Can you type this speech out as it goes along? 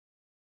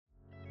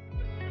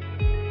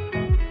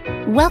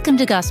Welcome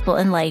to Gospel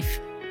in Life.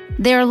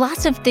 There are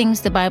lots of things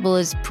the Bible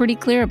is pretty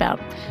clear about.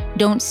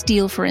 Don't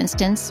steal, for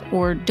instance,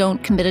 or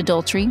don't commit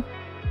adultery.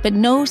 But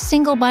no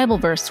single Bible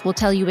verse will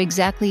tell you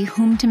exactly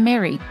whom to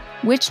marry,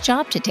 which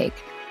job to take,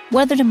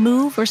 whether to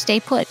move or stay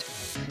put.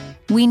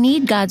 We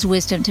need God's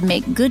wisdom to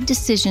make good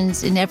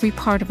decisions in every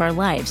part of our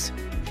lives.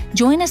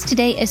 Join us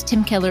today as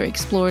Tim Keller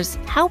explores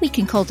how we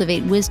can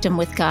cultivate wisdom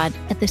with God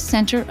at the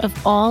center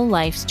of all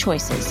life's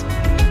choices.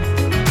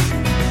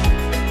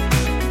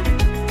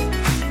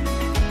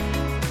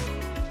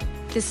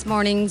 This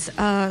morning's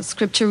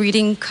scripture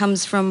reading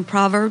comes from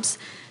Proverbs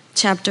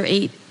chapter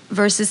 8,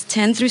 verses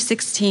 10 through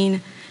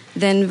 16,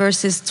 then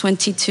verses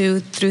 22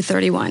 through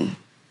 31.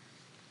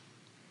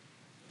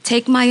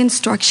 Take my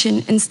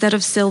instruction instead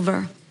of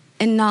silver,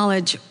 and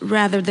knowledge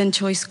rather than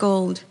choice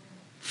gold.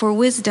 For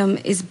wisdom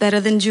is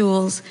better than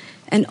jewels,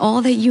 and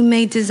all that you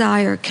may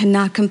desire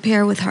cannot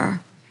compare with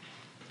her.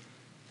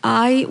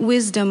 I,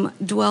 wisdom,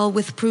 dwell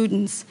with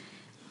prudence,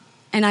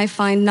 and I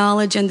find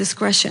knowledge and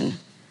discretion.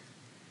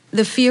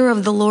 The fear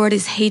of the Lord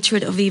is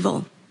hatred of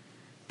evil.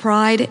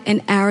 Pride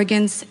and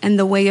arrogance and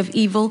the way of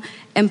evil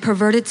and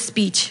perverted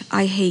speech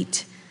I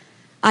hate.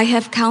 I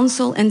have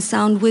counsel and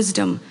sound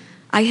wisdom.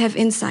 I have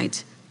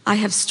insight. I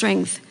have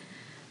strength.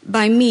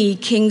 By me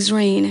kings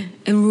reign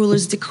and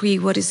rulers decree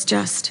what is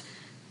just.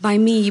 By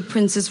me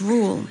princes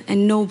rule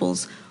and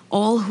nobles,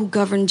 all who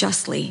govern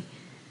justly.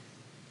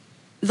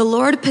 The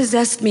Lord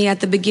possessed me at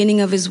the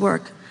beginning of his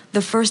work,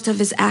 the first of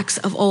his acts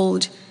of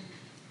old.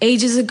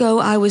 Ages ago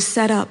I was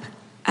set up,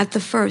 at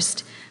the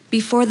first,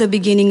 before the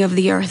beginning of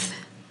the earth.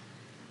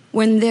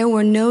 When there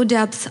were no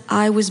depths,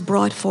 I was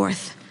brought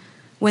forth.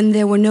 When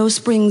there were no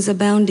springs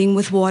abounding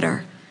with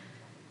water.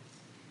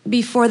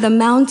 Before the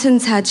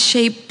mountains had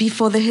shape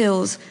before the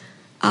hills,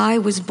 I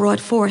was brought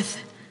forth.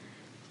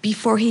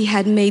 Before he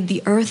had made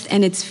the earth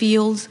and its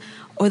fields,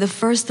 or the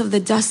first of the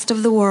dust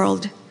of the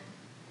world.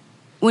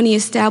 When he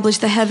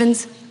established the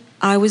heavens,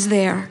 I was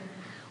there.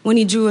 When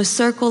he drew a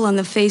circle on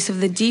the face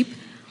of the deep,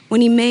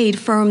 when he made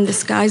firm the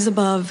skies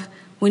above,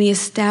 when he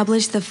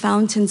established the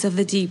fountains of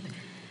the deep,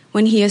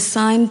 when he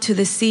assigned to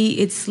the sea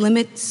its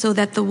limit so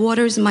that the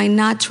waters might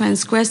not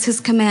transgress his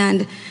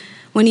command,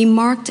 when he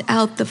marked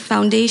out the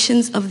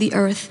foundations of the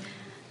earth,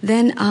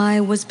 then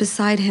I was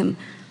beside him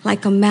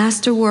like a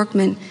master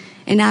workman,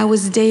 and I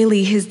was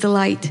daily his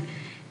delight,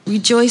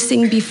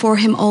 rejoicing before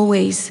him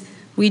always,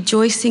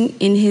 rejoicing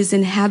in his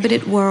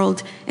inhabited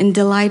world and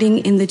delighting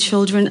in the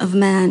children of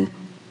man.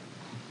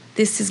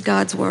 This is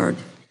God's word.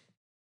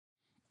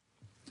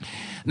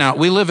 Now,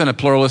 we live in a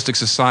pluralistic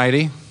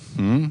society,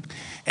 and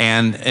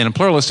in a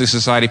pluralistic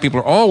society, people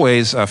are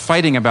always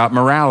fighting about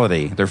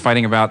morality. They're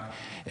fighting about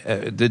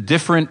the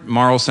different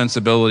moral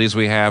sensibilities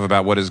we have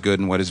about what is good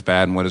and what is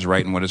bad and what is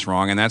right and what is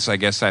wrong, and I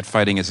guess that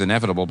fighting is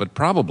inevitable, but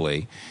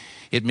probably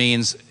it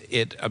means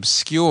it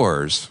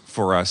obscures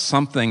for us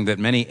something that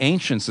many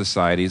ancient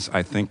societies,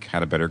 I think,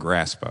 had a better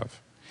grasp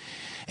of.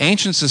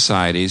 Ancient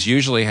societies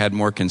usually had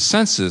more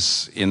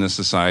consensus in the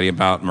society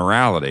about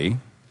morality,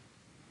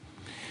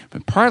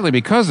 but partly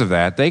because of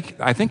that,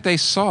 I think they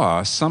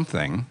saw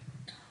something.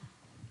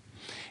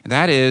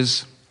 That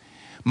is,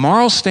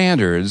 moral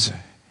standards,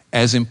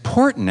 as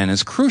important and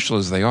as crucial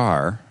as they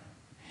are,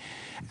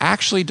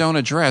 actually don't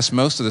address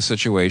most of the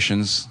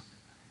situations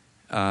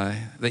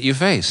that you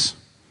face.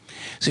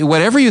 See,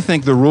 whatever you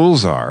think the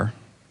rules are,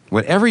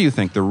 no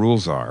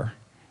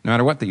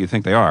matter what that you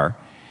think they are,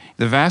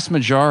 the vast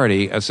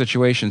majority of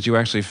situations you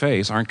actually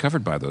face aren't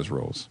covered by those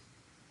rules.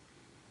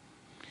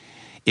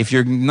 If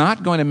you're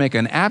not going to make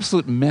an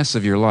absolute mess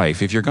of your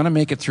life, if you're going to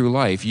make it through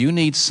life, you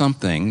need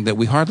something that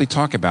we hardly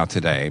talk about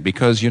today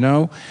because,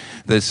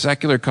 the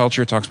secular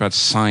culture talks about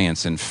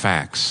science and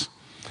facts.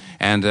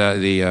 And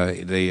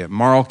the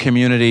moral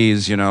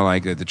communities,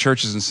 like the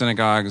churches and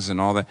synagogues and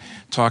all that,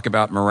 talk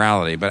about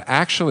morality. But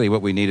actually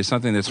what we need is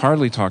something that's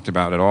hardly talked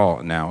about at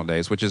all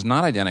nowadays, which is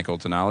not identical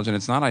to knowledge, and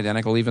it's not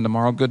identical even to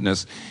moral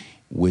goodness: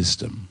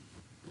 wisdom.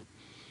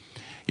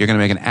 You're going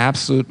to make an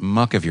absolute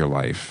muck of your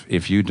life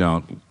if you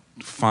don't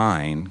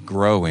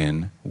grow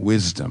in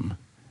wisdom.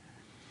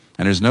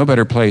 And there's no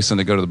better place than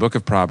to go to the book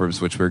of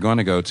Proverbs, which we're going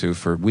to go to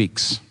for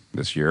weeks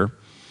this year.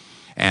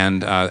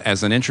 And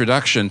as an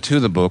introduction to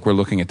the book, we're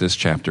looking at this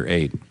chapter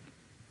 8,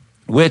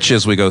 which,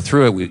 as we go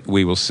through it,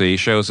 we will see,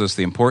 shows us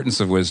the importance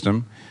of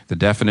wisdom, the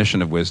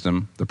definition of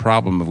wisdom, the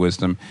problem of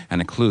wisdom,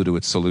 and a clue to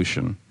its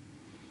solution.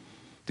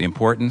 The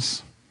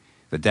importance,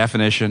 the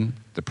definition,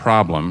 the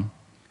problem,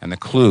 and the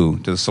clue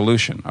to the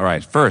solution. All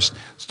right, first,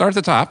 start at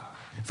the top.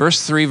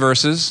 First 3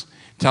 verses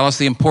tell us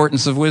the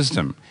importance of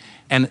wisdom.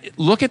 And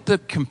look at the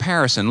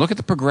comparison, look at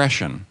the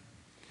progression.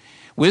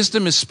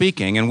 Wisdom is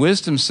speaking, and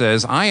wisdom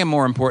says, I am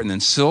more important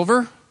than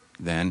silver,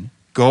 than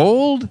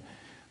gold,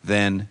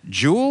 than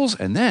jewels,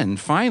 and then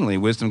finally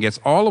wisdom gets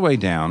all the way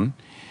down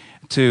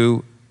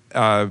to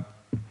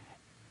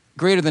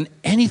greater than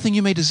anything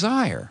you may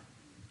desire.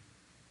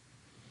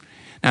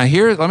 Now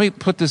here, let me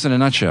put this in a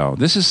nutshell.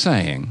 This is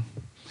saying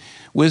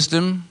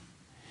wisdom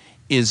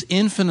is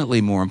infinitely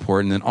more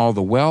important than all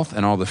the wealth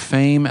and all the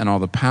fame and all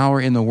the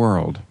power in the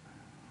world.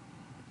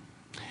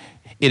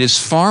 it is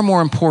far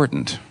more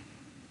important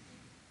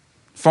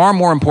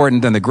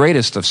than the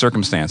greatest of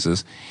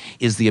circumstances,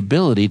 is the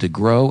ability to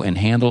grow and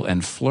handle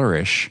and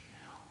flourish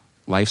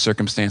life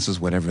circumstances,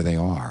 whatever they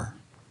are.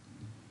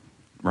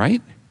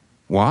 Right?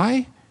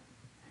 Why?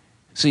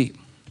 See,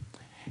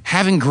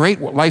 having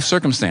great life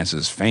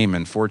circumstances, fame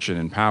and fortune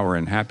and power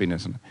and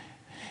happiness,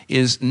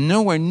 is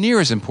nowhere near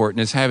as important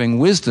as having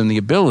wisdom, the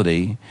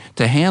ability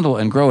to handle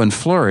and grow and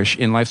flourish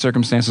in life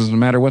circumstances no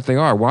matter what they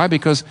are. Why?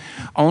 Because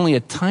only a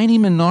tiny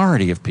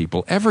minority of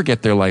people ever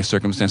get their life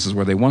circumstances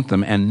where they want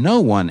them, and no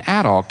one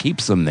at all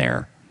keeps them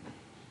there.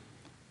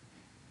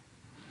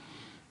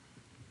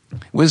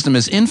 Wisdom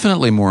is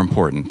infinitely more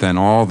important than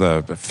all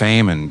the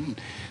fame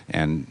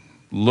and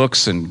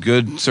looks and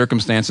good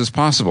circumstances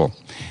possible.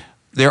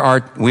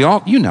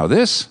 You know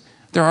this,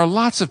 there are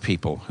lots of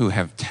people who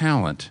have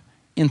talent,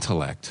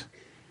 intellect,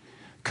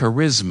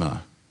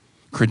 charisma,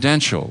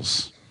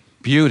 credentials,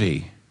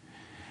 beauty,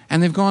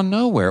 and they've gone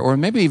nowhere, or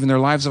maybe even their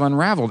lives have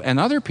unraveled. And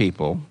other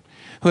people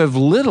who have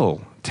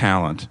little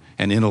talent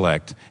and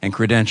intellect and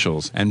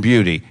credentials and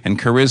beauty and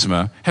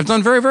charisma have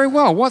done very, very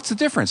well. What's the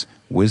difference?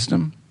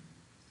 Wisdom.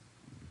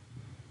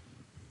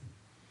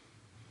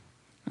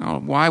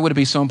 Why would it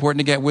be so important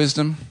to get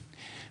wisdom?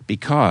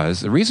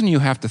 Because the reason you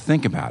have to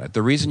think about it,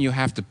 the reason you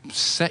have to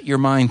set your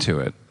mind to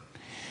it,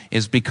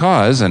 is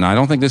because, and I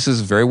don't think this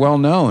is very well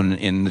known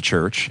in the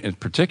church in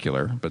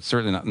particular, but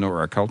certainly not in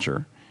our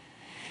culture,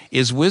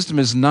 is wisdom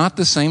is not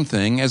the same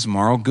thing as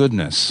moral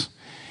goodness.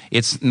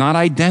 It's not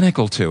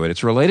identical to it.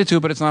 It's related to it,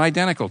 but it's not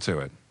identical to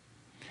it.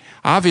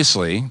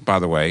 Obviously, by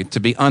the way, to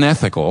be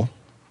unethical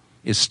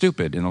is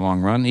stupid in the long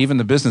run. Even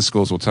the business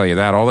schools will tell you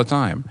that all the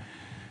time.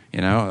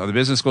 You know, the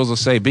business schools will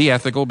say, be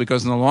ethical,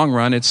 because in the long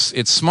run, it's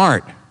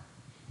smart.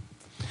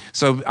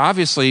 So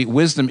obviously,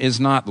 wisdom is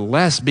not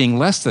being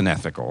less than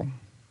ethical,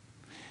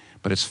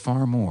 but it's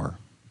far more.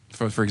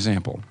 For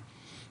example,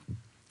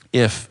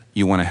 if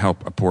you want to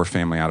help a poor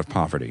family out of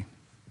poverty,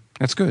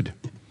 that's good.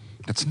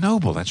 That's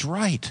noble. That's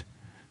right.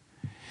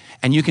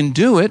 And you can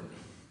do it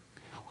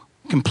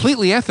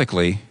completely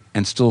ethically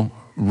and still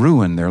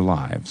ruin their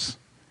lives,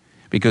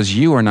 because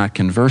you are not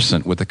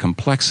conversant with the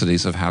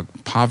complexities of how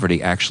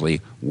poverty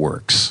actually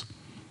works.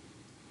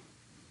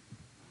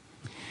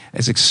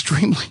 It's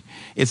extremely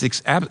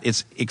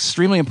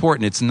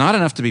important. It's not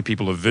enough to be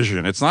people of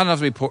vision. It's not enough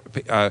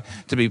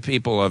to be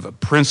people of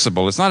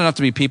principle. It's not enough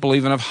to be people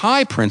even of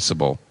high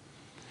principle.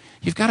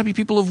 You've got to be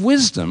people of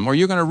wisdom, or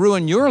you're going to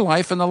ruin your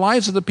life and the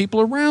lives of the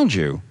people around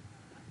you.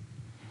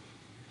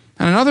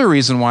 And another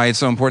reason why it's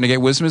so important to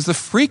get wisdom is the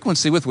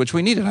frequency with which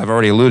we need it. I've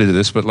already alluded to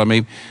this, but let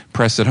me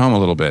press it home a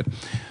little bit.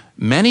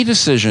 Many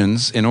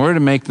decisions, in order to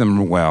make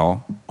them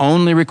well,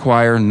 only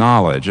require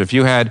knowledge. If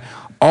you had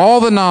all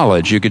the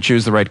knowledge, you could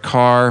choose the right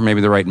car,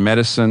 maybe the right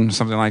medicine,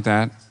 something like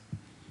that.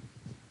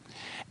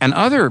 And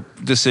other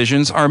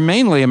decisions are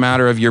mainly a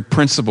matter of your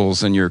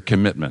principles and your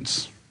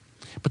commitments.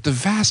 But the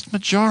vast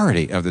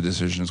majority of the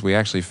decisions we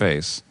actually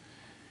face,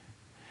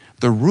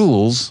 the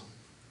rules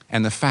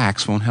and the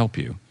facts won't help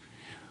you.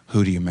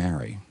 Who do you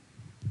marry?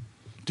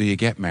 Do you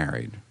get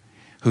married?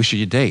 Who should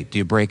you date? Do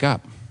you break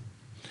up?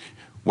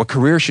 What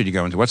career should you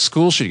go into? What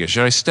school should you go?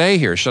 Should I stay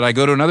here? Should I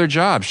go to another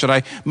job? Should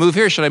I move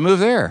here? Should I move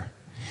there?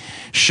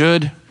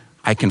 Should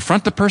I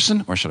confront the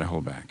person, or should I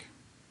hold back?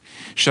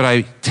 Should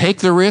I take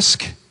the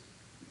risk,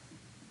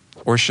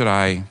 or should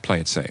I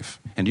play it safe?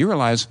 And do you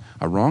realize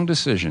a wrong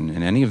decision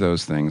in any of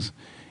those things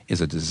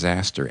is a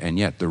disaster, and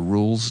yet the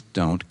rules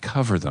don't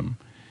cover them.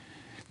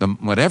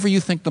 Whatever you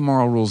think the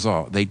moral rules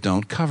are, they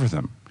don't cover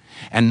them.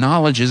 And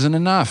knowledge isn't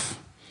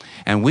enough.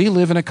 And we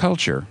live in a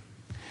culture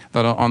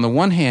that on the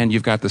one hand,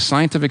 you've got the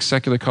scientific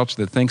secular culture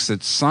that thinks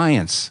that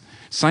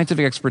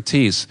scientific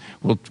expertise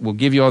will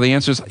give you all the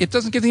answers. It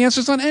doesn't give the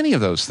answers on any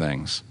of those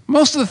things.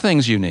 Most of the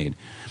things you need.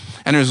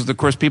 And there's, of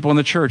course, people in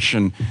the church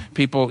and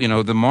people,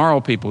 the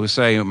moral people who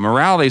say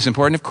morality is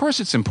important. Of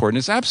course it's important.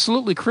 It's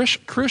absolutely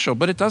crucial,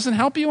 but it doesn't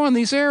help you on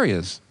these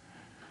areas.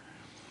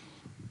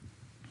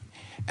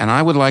 And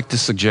I would like to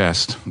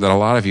suggest that a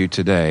lot of you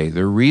today,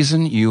 the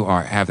reason you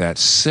have that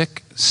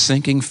sick,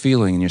 sinking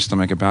feeling in your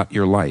stomach about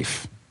your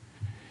life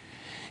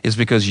is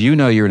because you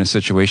know you're in a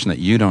situation that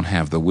you don't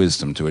have the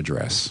wisdom to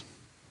address.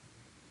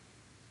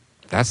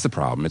 That's the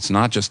problem. It's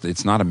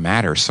not a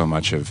matter so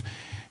much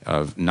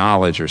of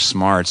knowledge or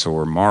smarts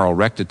or moral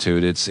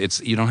rectitude.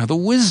 It's you don't have the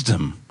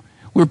wisdom.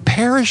 We're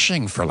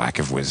perishing for lack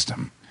of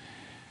wisdom.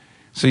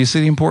 So you see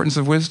the importance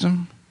of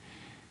wisdom?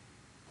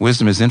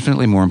 Wisdom is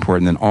infinitely more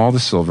important than all the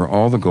silver,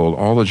 all the gold,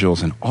 all the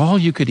jewels, and all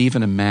you could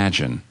even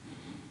imagine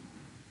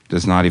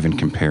does not even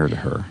compare to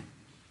her.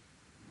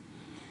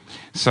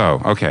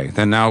 So, okay,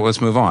 then now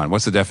let's move on.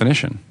 What's the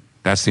definition?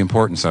 That's the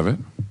importance of it.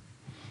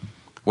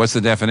 What's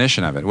the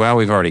definition of it? Well,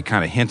 we've already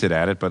kind of hinted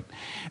at it, but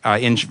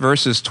in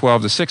verses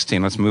 12 to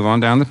 16, let's move on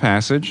down the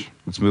passage.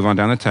 Let's move on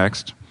down the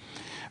text.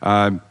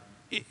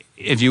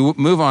 If you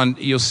move on,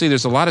 you'll see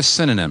there's a lot of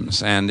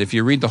synonyms. And if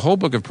you read the whole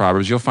book of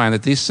Proverbs, you'll find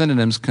that these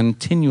synonyms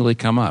continually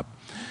come up.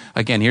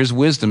 Again, here's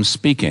wisdom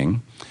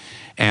speaking.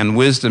 And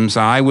wisdom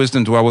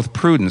dwell with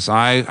prudence.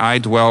 I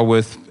dwell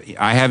with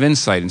I have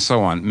insight, and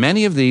so on.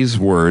 Many of these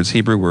words,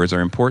 Hebrew words,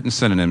 are important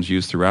synonyms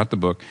used throughout the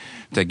book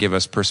to give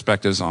us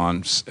perspectives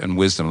on and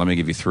wisdom. Let me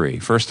give you three.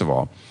 First of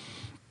all,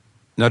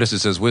 notice it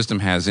says wisdom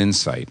has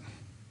insight.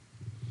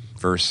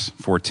 Verse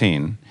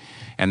 14.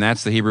 And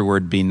that's the Hebrew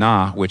word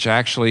binah, which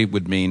actually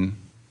would mean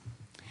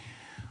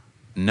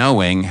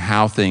knowing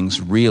how things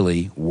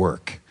really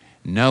work,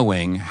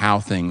 knowing how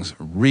things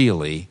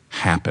really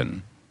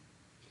happen.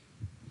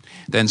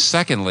 Then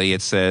secondly,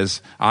 it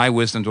says, I,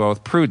 wisdom, dwell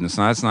with prudence.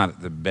 Now, that's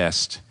not the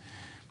best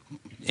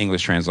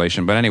English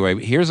translation, but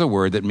anyway, here's a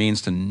word that means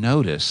to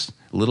notice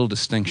little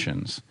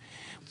distinctions,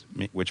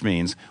 which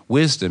means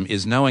wisdom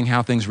is knowing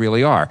how things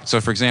really are. So,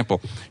 for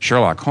example,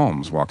 Sherlock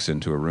Holmes walks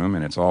into a room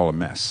and it's all a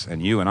mess,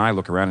 and you and I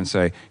look around and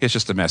say, it's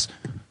just a mess,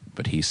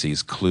 but he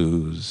sees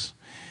clues.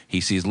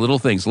 He sees little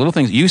things.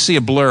 You see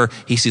a blur,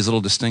 he sees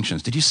little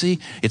distinctions. Did you see?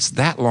 It's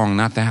that long,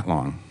 not that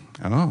long.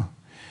 Oh.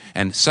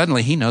 And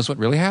suddenly he knows what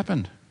really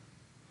happened.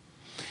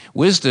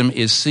 Wisdom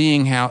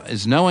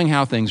is knowing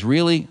how things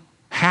really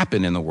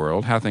happen in the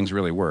world, how things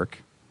really work.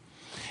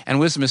 And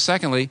wisdom is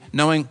secondly,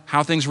 knowing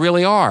how things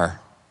really are.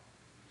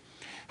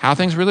 How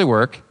things really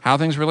work, how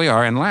things really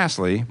are. And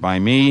lastly, by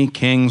me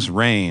kings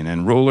reign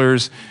and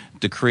rulers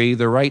decree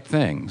the right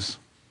things.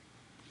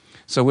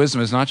 So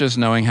wisdom is not just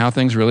knowing how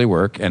things really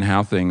work and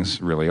how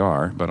things really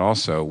are, but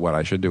also what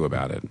I should do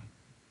about it.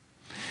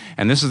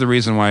 And this is the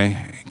reason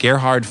why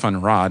Gerhard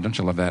von Rad, don't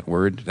you love that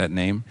word, that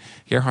name?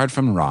 Gerhard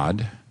von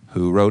Rad,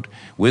 who wrote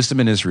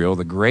Wisdom in Israel,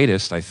 the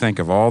greatest, I think,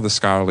 of all the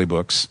scholarly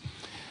books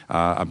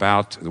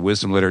about the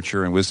wisdom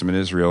literature and wisdom in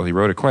Israel. He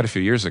wrote it quite a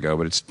few years ago,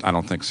 but it's, I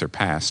don't think,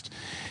 surpassed.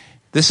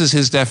 This is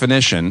his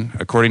definition,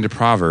 according to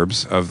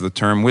Proverbs, of the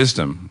term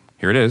wisdom.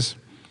 Here it is.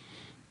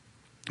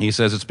 He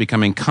says it's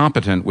becoming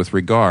competent with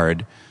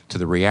regard to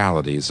the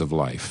realities of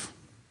life.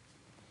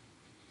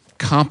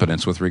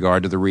 Competence with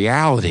regard to the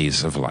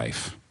realities of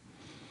life.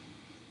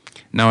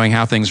 Knowing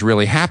how things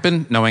really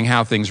happen, knowing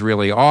how things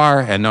really are,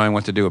 and knowing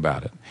what to do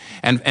about it.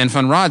 And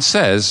von Rad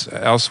says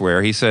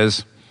elsewhere, he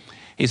says,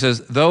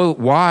 though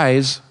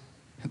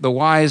the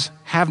wise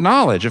have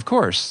knowledge, of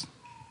course,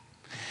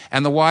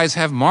 and the wise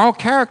have moral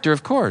character,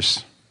 of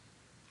course,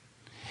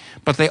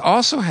 but they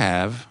also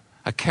have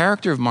a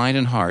character of mind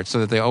and heart so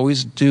that they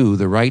always do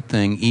the right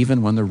thing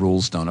even when the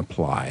rules don't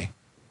apply.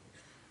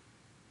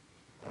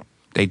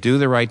 They do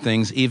the right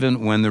things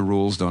even when the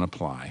rules don't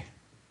apply.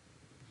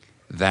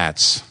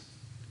 That's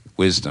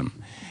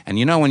wisdom. And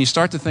you know, when you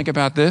start to think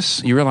about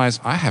this, you realize,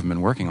 I haven't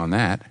been working on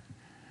that.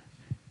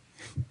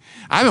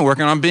 I've been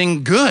working on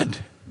being good,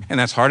 and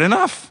that's hard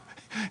enough.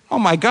 Oh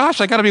my gosh,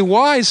 I got to be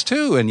wise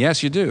too. And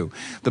yes, you do.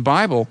 The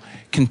Bible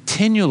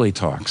continually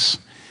talks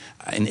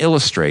and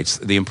illustrates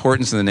the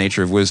importance and the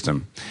nature of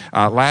wisdom.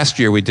 Last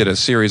year we did a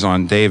series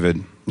on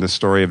David, the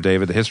story of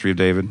David, the history of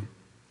David.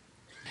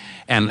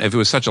 And if it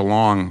was such a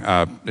long,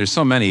 there's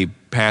so many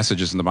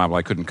passages in the Bible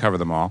I couldn't cover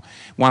them all.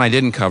 One I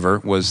didn't cover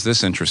was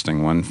this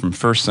interesting one from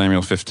 1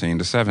 Samuel 15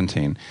 to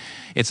 17.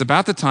 It's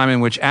about the time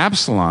in which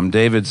Absalom,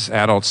 David's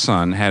adult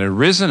son, had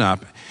risen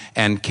up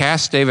and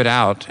cast David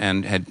out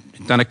and had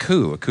done a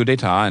coup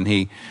d'etat, and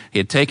he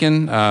had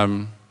taken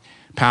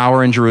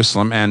power in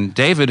Jerusalem, and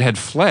David had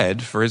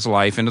fled for his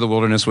life into the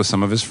wilderness with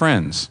some of his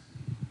friends.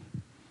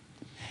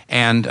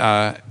 And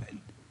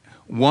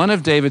one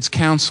of David's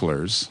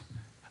counselors,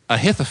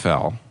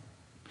 Ahithophel,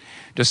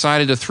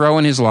 decided to throw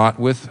in his lot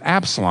with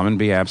Absalom and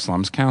be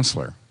Absalom's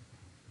counselor.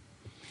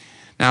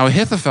 Now,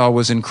 Ahithophel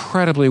was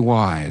incredibly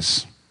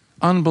wise,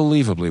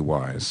 unbelievably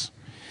wise.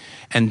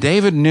 And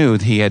David knew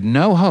that he had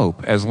no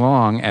hope as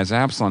long as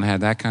Absalom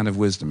had that kind of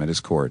wisdom at his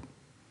court.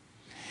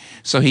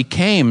 So he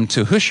came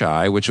to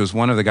Hushai, which was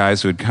one of the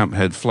guys who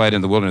had fled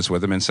in the wilderness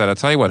with him, and said, I'll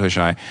tell you what,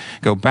 Hushai,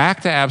 go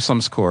back to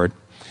Absalom's court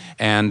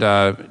and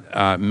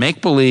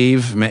make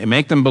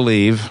them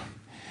believe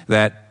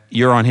that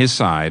you're on his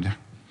side,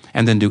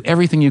 and then do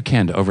everything you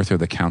can to overthrow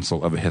the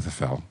counsel of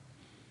Ahithophel,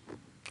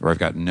 or I've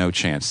got no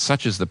chance.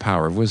 Such is the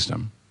power of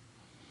wisdom.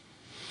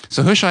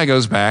 So Hushai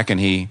goes back and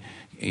he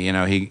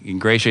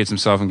ingratiates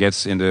himself and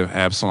gets into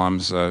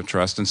Absalom's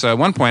trust. And so at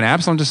one point,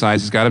 Absalom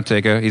decides he's got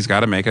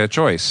to make a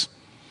choice.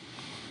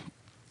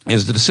 He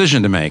has the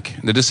decision to make.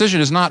 The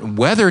decision is not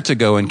whether to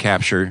go and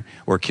capture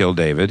or kill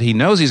David. He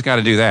knows he's got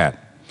to do that.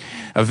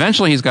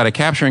 Eventually, he's got to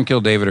capture and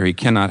kill David, or he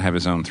cannot have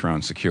his own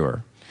throne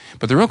secure.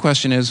 But the real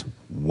question is,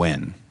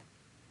 when?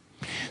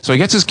 So he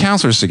gets his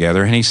counselors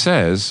together and he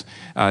says,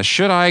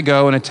 should I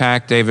go and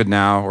attack David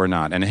now or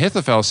not? And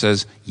Ahithophel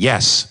says,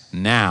 yes,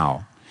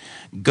 now.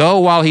 Go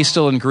while he's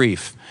still in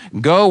grief.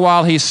 Go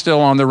while he's still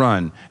on the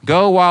run.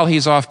 Go while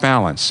he's off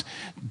balance.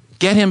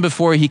 Get him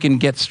before he can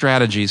get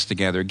strategies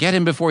together. Get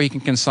him before he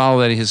can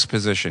consolidate his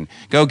position.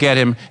 Go get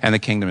him, and the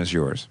kingdom is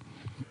yours.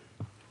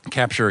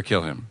 Capture or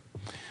kill him.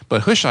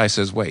 But Hushai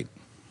says, wait.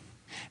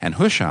 And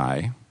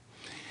Hushai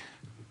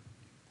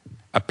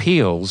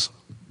appeals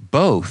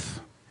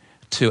both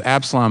to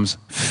Absalom's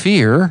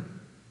fear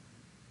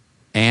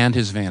and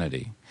his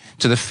vanity.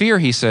 To the fear,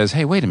 he says,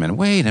 hey, wait a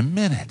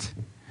minute.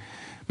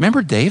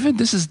 Remember David?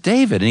 This is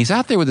David, and he's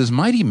out there with his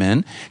mighty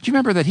men. Do you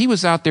remember that he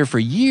was out there for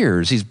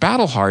years? He's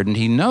battle-hardened.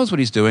 He knows what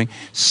he's doing.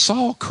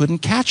 Saul couldn't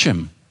catch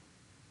him.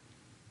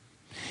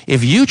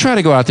 If you try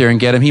to go out there and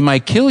get him, he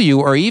might kill you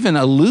or even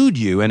elude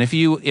you. And if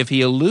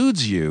he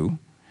eludes you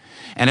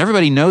and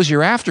everybody knows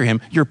you're after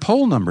him, your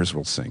poll numbers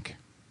will sink.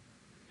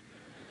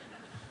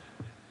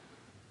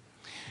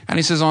 And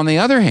he says, on the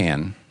other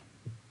hand,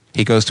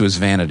 he goes to his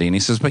vanity and he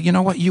says, but you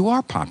know what? You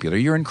are popular.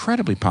 You're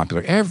incredibly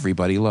popular.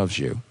 Everybody loves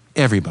you.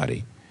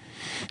 Everybody.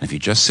 And if you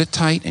just sit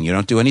tight and you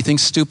don't do anything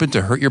stupid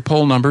to hurt your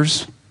poll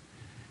numbers,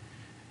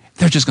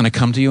 they're just going to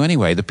come to you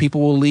anyway. The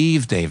people will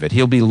leave David.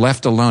 He'll be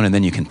left alone, and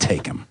then you can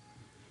take him.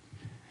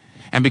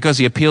 And because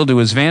he appealed to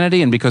his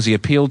vanity and because he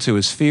appealed to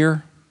his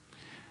fear,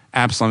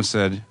 Absalom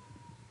said,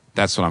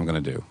 that's what I'm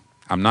going to do.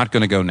 I'm not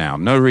going to go now.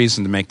 No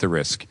reason to make the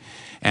risk.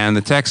 And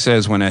the text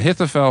says, when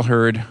Ahithophel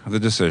heard the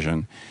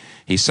decision,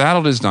 he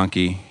saddled his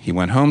donkey, he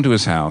went home to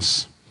his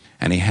house,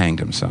 and he hanged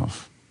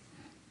himself.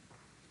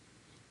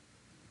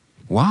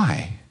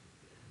 Why?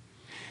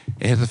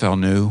 Ahithophel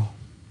knew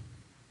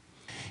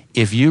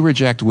if you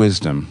reject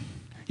wisdom,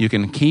 you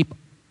can keep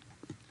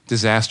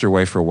disaster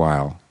away for a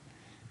while,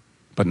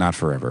 but not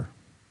forever.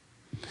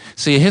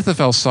 See,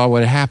 Ahithophel saw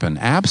what had happened.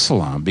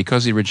 Absalom,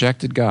 because he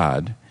rejected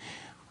God,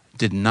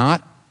 did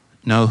not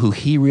know who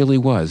he really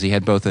was. He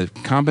had both a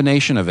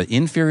combination of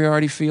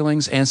inferiority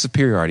feelings and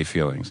superiority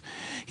feelings.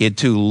 He had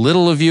too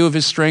little a view of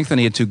his strength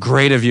and he had too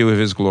great a view of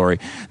his glory.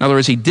 In other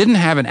words, he didn't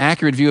have an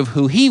accurate view of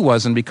who he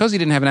was, and because he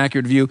didn't have an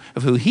accurate view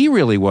of who he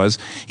really was,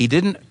 he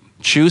didn't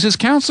choose his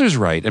counselors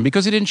right. And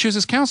because he didn't choose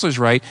his counselors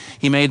right,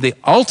 he made the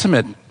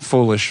ultimate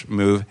foolish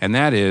move, and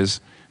that is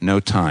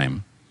no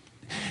time.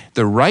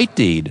 The right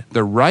deed,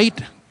 the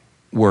right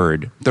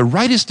word, the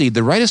rightest deed,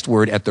 the rightest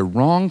word at the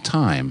wrong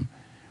time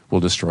will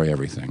destroy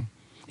everything.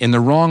 In the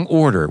wrong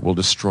order will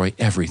destroy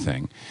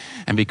everything.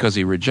 And because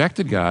he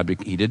rejected God,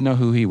 he didn't know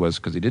who he was.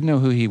 Because he didn't know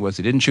who he was,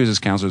 he didn't choose his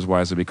counselors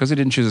wisely. Because he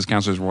didn't choose his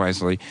counselors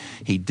wisely,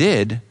 he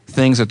did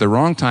things at the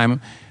wrong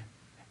time,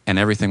 and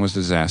everything was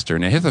disaster.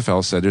 And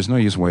Ahithophel said, there's no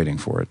use waiting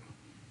for it.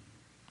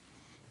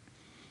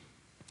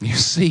 You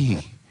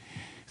see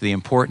the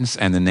importance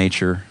and the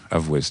nature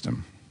of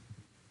wisdom.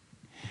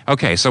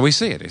 Okay, so we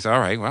see it. He said, all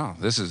right, well,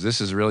 this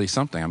is really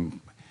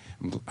something.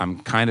 I'm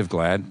kind of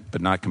glad,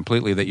 but not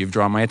completely, that you've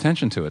drawn my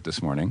attention to it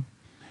this morning.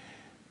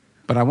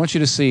 But I want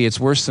you to see it's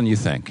worse than you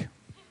think.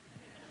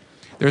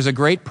 There's a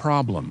great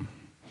problem.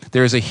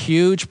 There's a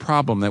huge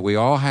problem that we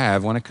all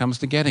have when it comes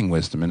to getting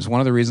wisdom, and it's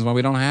one of the reasons why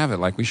we don't have it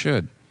like we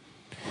should.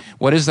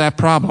 What is that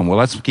problem? Well,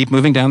 let's keep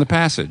moving down the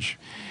passage.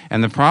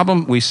 And the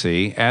problem we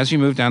see as you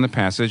move down the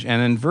passage,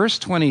 and in verse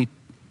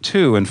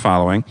 22 and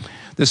following,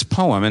 this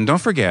poem, and don't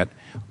forget,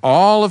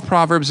 all of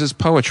Proverbs is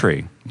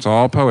poetry. It's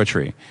all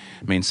poetry.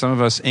 I mean, some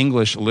of us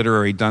English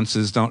literary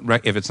dunces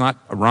if it's not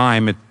a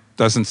rhyme, it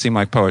doesn't seem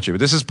like poetry. But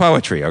this is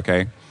poetry,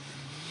 okay?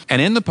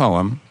 And in the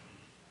poem,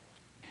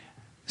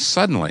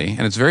 suddenly,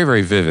 and it's very,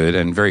 very vivid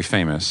and very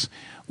famous,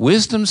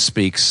 wisdom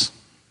speaks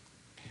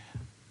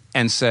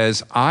and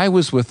says, I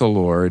was with the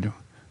Lord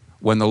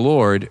when the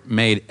Lord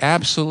made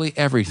absolutely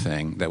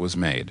everything that was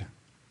made.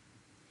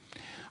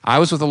 I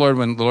was with the Lord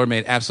when the Lord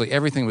made absolutely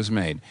everything that was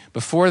made.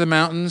 Before the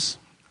mountains,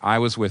 I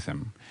was with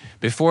him.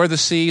 Before the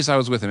seas, I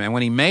was with him. And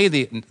when he made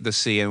the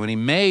sea, and when he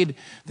made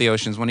the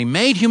oceans, when he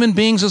made human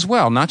beings as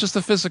well, not just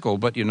the physical,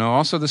 but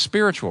also the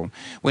spiritual,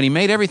 when he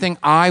made everything,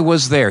 I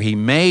was there. He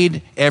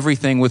made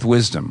everything with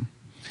wisdom.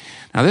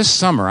 Now this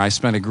summer, I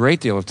spent a great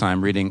deal of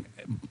time reading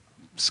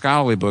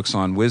scholarly books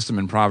on wisdom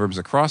and Proverbs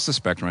across the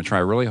spectrum. I try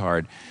really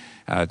hard,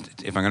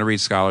 if I'm going to read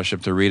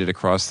scholarship, to read it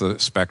across the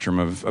spectrum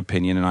of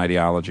opinion and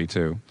ideology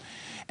too.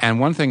 And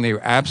one thing they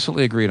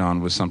absolutely agreed on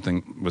was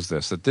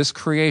this, that this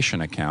creation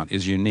account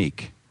is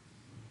unique.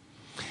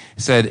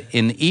 It said,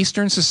 in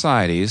Eastern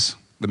societies,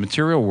 the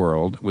material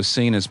world was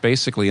seen as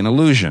basically an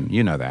illusion.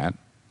 You know that.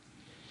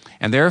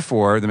 And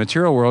therefore, the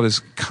material world is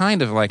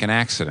kind of like an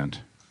accident,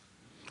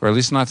 or at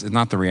least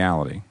not the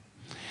reality.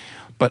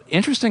 But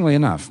interestingly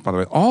enough, by the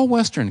way, all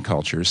Western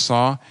cultures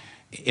saw,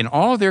 in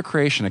all of their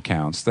creation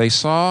accounts, they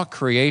saw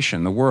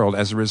creation, the world,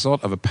 as a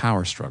result of a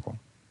power struggle.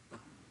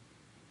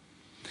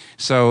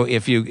 So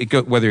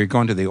whether you're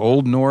going to the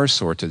Old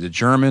Norse or to the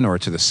German or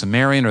to the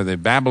Sumerian or the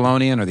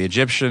Babylonian or the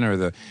Egyptian or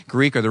the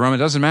Greek or the Roman,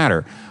 it doesn't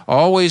matter.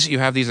 Always you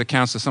have these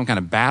accounts of some kind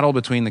of battle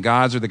between the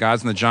gods and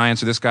the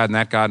giants, or this god and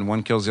that god, and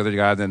one kills the other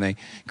god, then they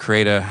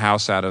create a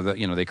house out of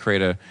they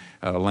create a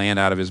land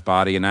out of his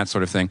body and that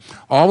sort of thing.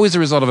 Always the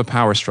result of a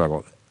power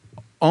struggle.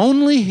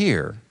 Only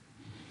here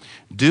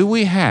do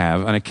we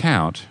have an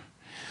account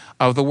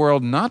of the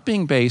world not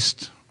being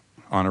based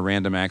on a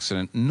random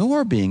accident,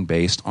 nor being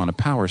based on a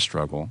power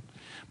struggle,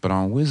 but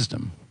on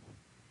wisdom.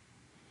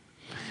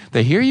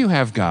 That here you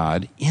have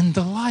God in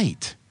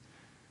delight,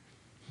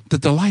 the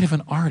delight of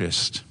an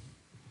artist.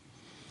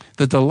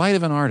 The delight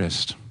of an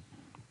artist.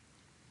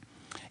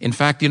 In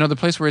fact, the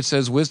place where it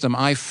says wisdom,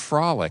 I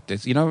frolicked.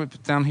 It's,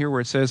 down here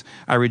where it says,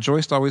 I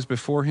rejoiced always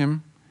before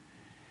him.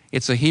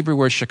 It's a Hebrew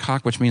word,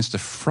 shakak, which means to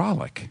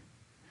frolic.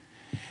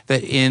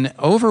 That in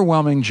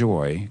overwhelming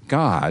joy,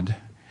 God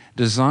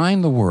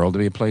designed the world to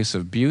be a place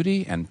of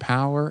beauty and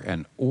power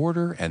and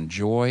order and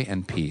joy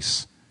and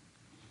peace.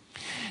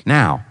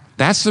 Now,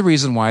 that's the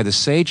reason why the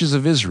sages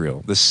of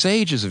Israel,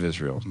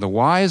 the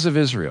wise of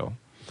Israel,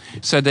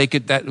 said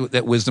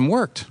that wisdom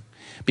worked.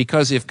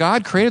 Because if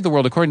God created the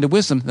world according to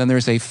wisdom, then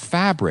there's a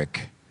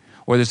fabric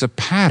or there's a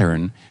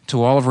pattern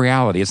to all of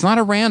reality. It's not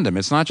a random.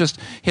 It's not just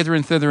hither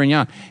and thither and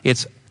yon.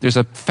 There's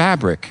a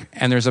fabric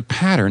and there's a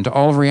pattern to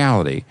all of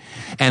reality.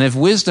 And if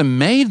wisdom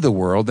made the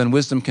world, then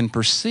wisdom can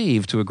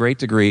perceive to a great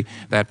degree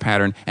that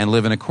pattern and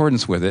live in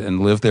accordance with it and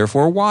live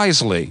therefore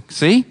wisely.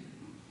 See?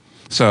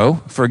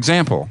 So, for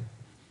example,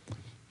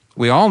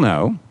 we all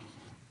know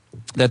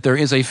that there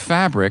is a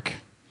fabric,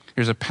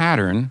 there's a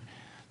pattern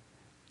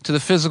to the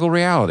physical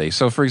reality.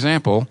 So, for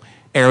example,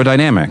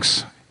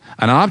 aerodynamics.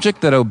 An object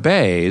that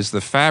obeys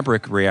the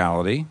fabric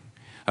reality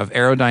of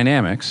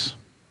aerodynamics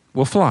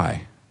will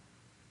fly.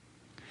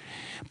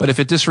 But if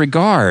it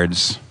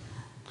disregards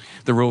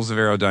the rules of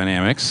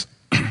aerodynamics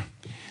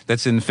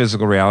that's in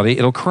physical reality,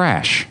 it'll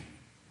crash.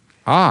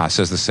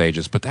 Says the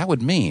sages, but that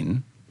would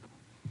mean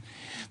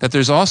that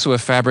there's also a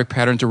fabric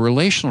pattern to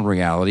relational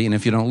reality, and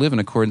if you don't live in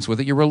accordance with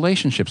it, your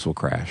relationships will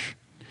crash.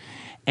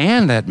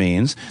 And that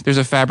means there's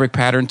a fabric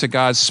pattern to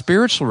God's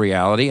spiritual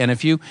reality, and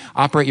if you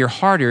operate your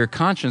heart or your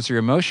conscience or your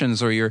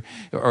emotions or your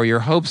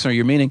hopes or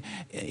your meaning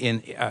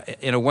in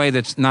a way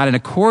that's not in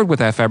accord with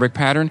that fabric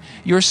pattern,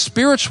 your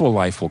spiritual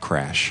life will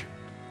crash.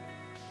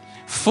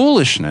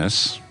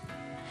 Foolishness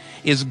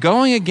is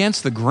going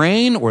against the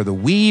grain or the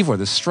weave or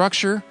the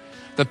structure,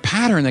 the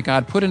pattern that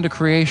God put into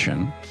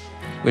creation,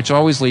 which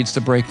always leads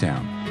to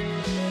breakdown.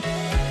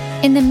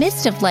 In the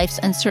midst of life's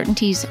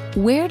uncertainties,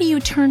 where do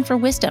you turn for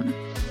wisdom?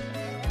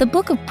 The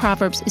book of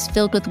Proverbs is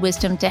filled with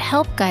wisdom to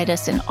help guide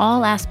us in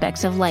all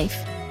aspects of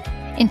life.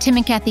 In Tim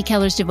and Kathy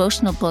Keller's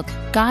devotional book,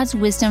 God's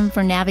Wisdom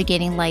for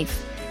Navigating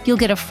Life, you'll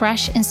get a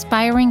fresh,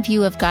 inspiring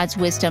view of God's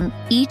wisdom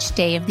each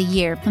day of the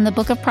year from the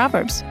book of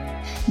Proverbs.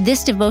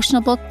 This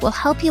devotional book will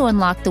help you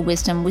unlock the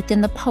wisdom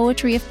within the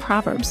poetry of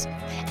Proverbs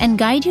and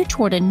guide you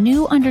toward a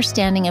new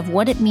understanding of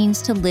what it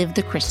means to live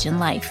the Christian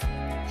life.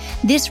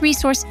 This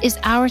resource is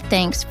our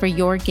thanks for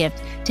your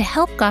gift to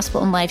help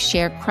Gospel in Life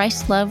share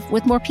Christ's love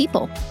with more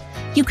people.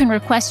 You can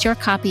request your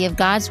copy of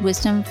God's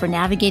Wisdom for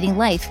Navigating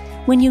Life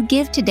when you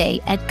give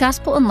today at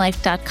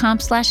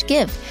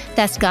gospelinlife.com/give.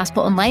 That's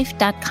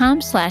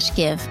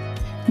gospelinlife.com/give.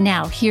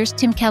 Now, here's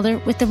Tim Keller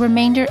with the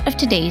remainder of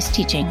today's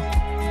teaching.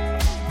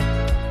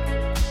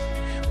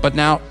 But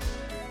now,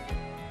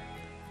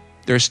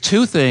 there's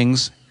two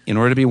things, in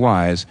order to be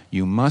wise,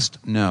 you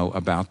must know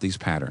about these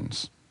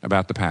patterns,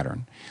 about the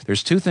pattern.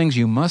 There's two things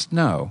you must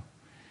know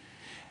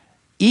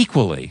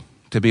equally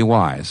to be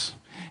wise.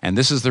 And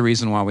this is the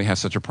reason why we have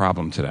such a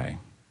problem today.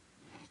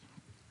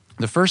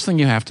 The first thing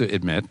you have to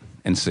admit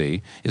and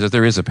see is that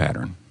there is a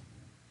pattern.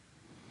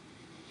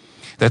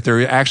 That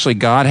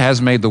God has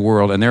made the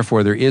world, and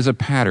therefore there is a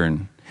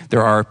pattern.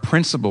 There are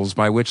principles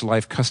by which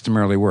life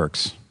customarily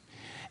works.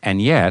 And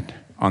yet,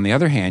 on the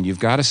other hand, you've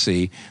got to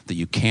see that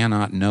you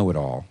cannot know it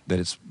all, that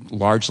it's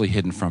largely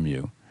hidden from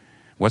you.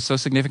 What's so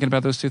significant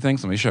about those two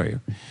things? Let me show you.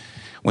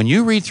 When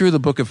you read through the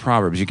book of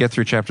Proverbs, you get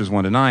through chapters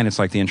 1 to 9, it's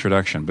like the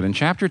introduction. But in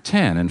chapter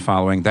 10 and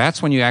following,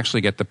 that's when you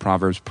actually get the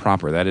Proverbs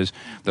proper. That is,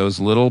 those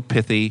little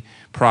pithy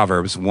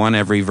Proverbs, one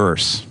every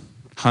verse.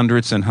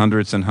 Hundreds and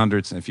hundreds and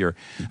hundreds. If you're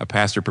a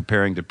pastor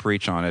preparing to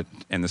preach on it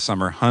in the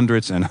summer,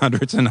 hundreds and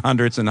hundreds and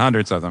hundreds and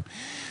hundreds of them.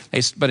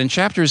 But in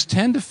chapters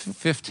 10 to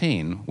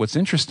 15, what's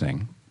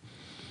interesting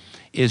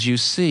is you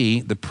see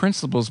the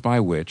principles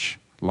by which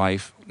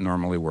life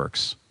normally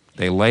works.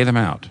 They lay them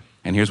out.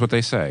 And here's what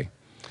they say.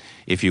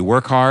 If you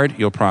work hard,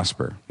 you'll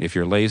prosper. If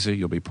you're lazy,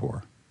 you'll be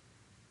poor.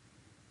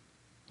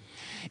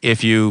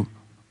 If you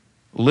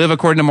live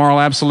according to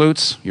moral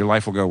absolutes, your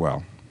life will go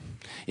well.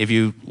 If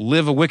you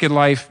live a wicked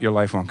life, your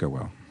life won't go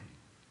well.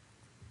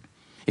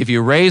 If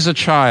you raise a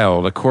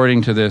child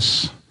according to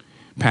this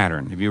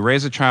pattern, if you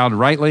raise a child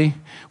rightly,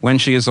 when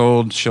she is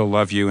old, she'll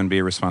love you and be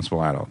a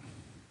responsible adult.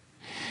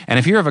 And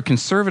if you have a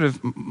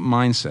conservative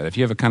mindset, if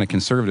you have a kind of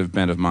conservative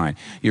bent of mind,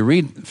 you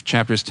read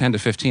chapters 10 to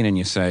 15 and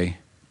you say,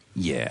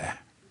 yeah.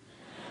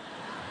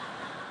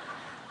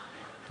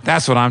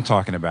 That's what I'm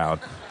talking about.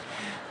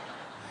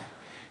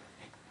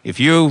 If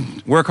you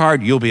work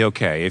hard, you'll be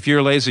okay. If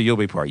you're lazy, you'll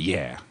be poor.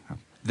 Yeah.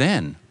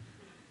 Then.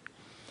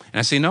 And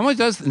I say,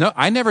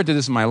 I never did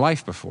this in my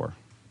life before.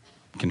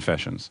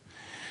 Confessions.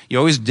 You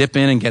always dip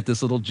in and get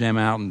this little gem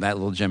out and that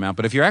little gem out.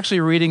 But if you're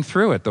actually reading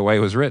through it the way it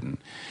was written,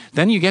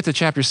 then you get to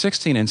chapter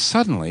 16 and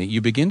suddenly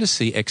you begin to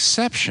see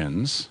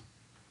exceptions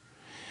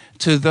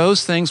to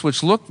those things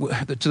which look,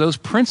 to those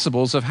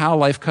principles of how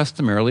life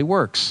customarily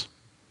works.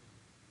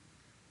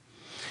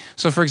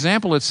 So, for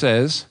example, it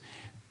says,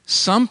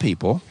 some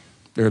people,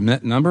 there are a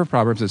number of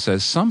Proverbs that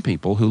says, some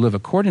people who live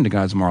according to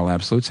God's moral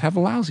absolutes have a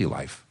lousy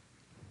life.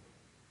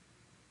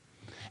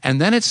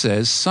 And then it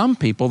says, some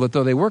people that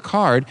though they work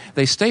hard,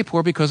 they stay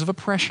poor because of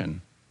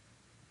oppression.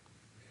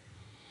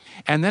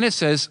 And then it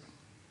says,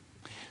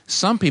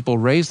 some people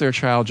raise their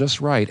child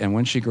just right, and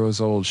when she grows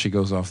old, she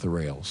goes off the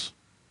rails.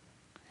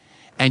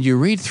 And you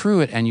read through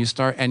it and you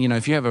start, and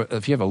if you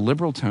have a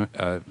liberal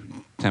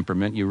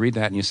temperament, you read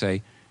that and you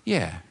say,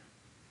 yeah,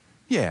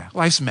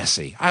 life's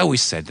messy. I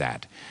always said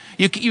that.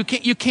 You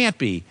can't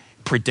be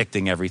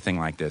predicting everything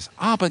like this.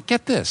 But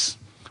get this.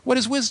 What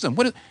is wisdom?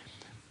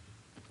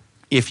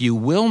 If you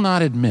will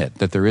not admit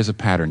that there is a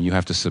pattern you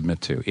have to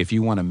submit to, if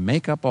you want to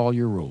make up all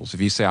your rules,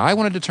 if you say, I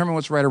want to determine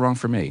what's right or wrong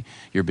for me,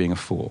 you're being a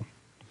fool.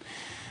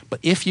 But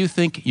if you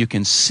think you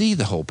can see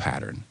the whole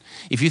pattern,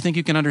 if you think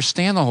you can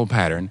understand the whole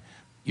pattern,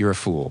 you're a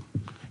fool.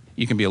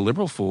 You can be a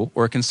liberal fool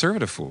or a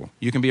conservative fool.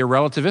 You can be a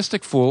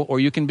relativistic fool or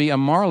you can be a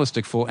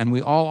moralistic fool, and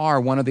we all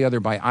are one or the other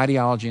by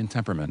ideology and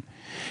temperament.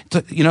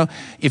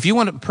 If you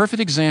want a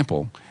perfect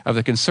example of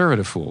the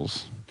conservative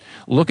fools,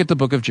 look at the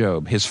book of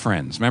Job, his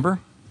friends. Remember?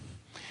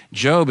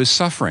 Job is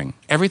suffering.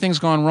 Everything's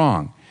gone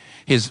wrong.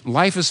 His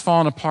life has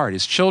fallen apart.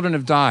 His children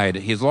have died.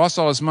 He's lost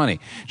all his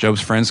money.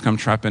 Job's friends come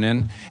trooping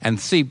in,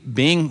 and see,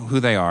 being who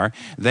they are,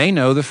 they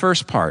know the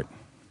first part.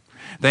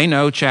 They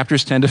know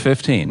chapters 10 to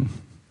 15.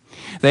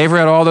 They've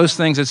read all those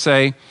things that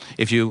say,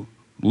 if you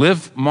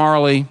live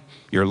morally,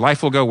 your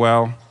life will go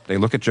well. They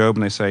look at Job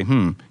and they say,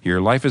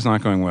 your life is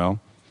not going well.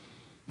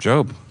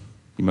 Job,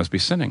 you must be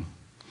sinning.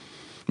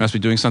 You must be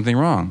doing something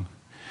wrong.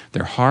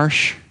 They're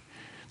harsh.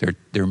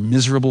 They're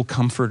miserable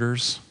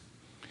comforters.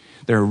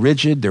 They're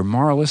rigid. They're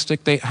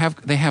moralistic. They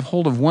have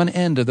hold of one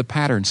end of the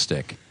pattern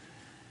stick.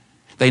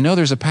 They know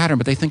there's a pattern,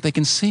 but they think they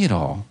can see it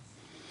all.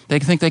 They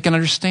think they can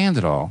understand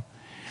it all.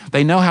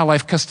 They know how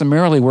life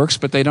customarily works,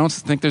 but they don't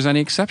think there's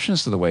any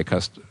exceptions to the way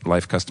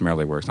life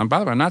customarily works. And by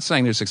the way, I'm not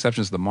saying there's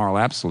exceptions to the moral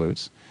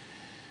absolutes.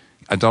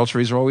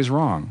 Adulteries are always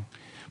wrong.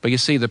 But you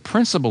see, the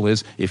principle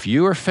is, if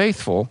you are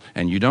faithful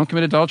and you don't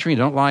commit adultery, you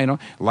don't lie,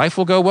 life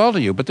will go well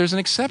to you. But there's an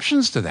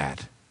exceptions to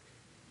that.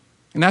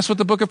 And that's what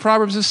the book of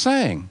Proverbs is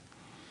saying.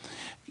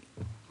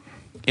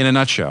 In a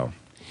nutshell,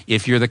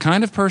 if you're the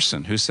kind of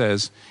person who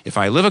says, if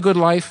I live a good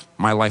life,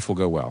 my life will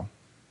go well,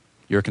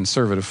 you're a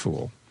conservative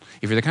fool.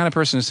 If you're the kind of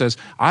person who says,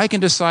 I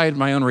can decide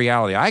my own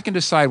reality, I can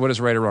decide what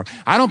is right or wrong,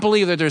 I don't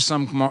believe that there's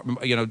some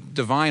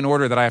divine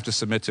order that I have to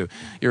submit to,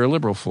 you're a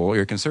liberal fool,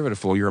 you're a conservative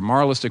fool, you're a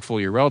moralistic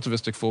fool, you're a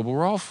relativistic fool, but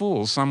we're all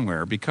fools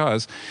somewhere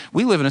because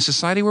we live in a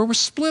society where we're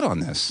split on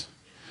this.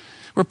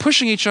 We're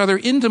pushing each other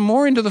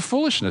more into the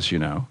foolishness,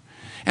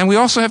 And we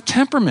also have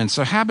temperaments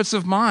or habits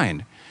of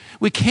mind.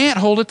 We can't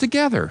hold it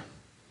together.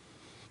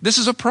 This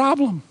is a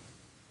problem.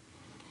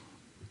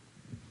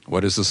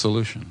 What is the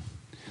solution?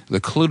 The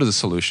clue to the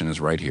solution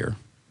is right here.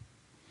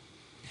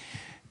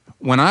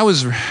 When I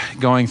was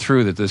going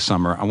through it this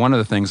summer, one of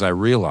the things I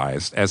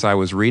realized as I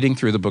was reading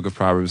through the book of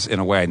Proverbs in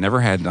a way I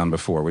never had done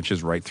before, which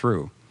is right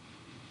through,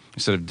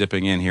 instead of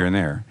dipping in here and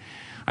there,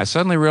 I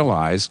suddenly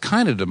realized,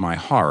 kind of to my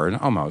horror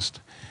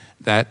almost,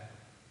 that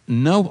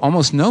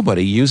almost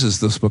nobody uses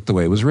this book the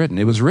way it was written.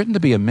 It was written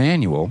to be a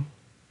manual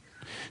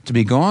to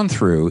be gone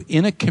through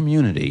in a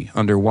community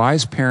under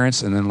wise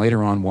parents and then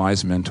later on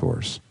wise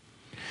mentors.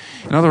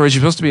 In other words, you're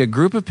supposed to be a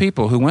group of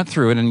people who went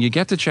through it, and you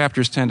get to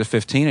chapters 10 to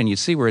 15, and you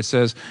see where it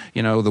says,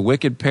 the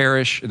wicked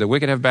perish, the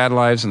wicked have bad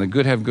lives, and the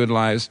good have good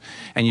lives.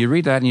 And you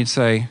read that, and you'd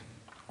say,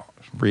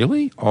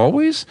 really?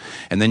 Always?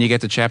 And then you get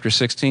to chapter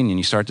 16, and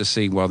you start to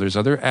see, well, there's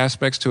other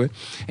aspects to it.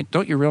 And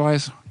don't you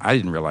realize, I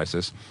didn't realize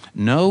this,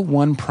 no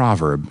one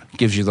proverb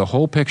gives you the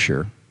whole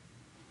picture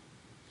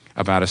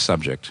about a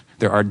subject.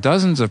 There are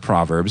dozens of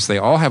proverbs. They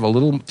all have a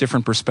little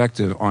different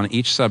perspective on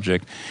each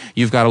subject.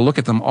 You've got to look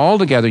at them all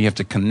together. You have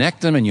to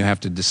connect them, and you have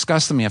to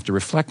discuss them. You have to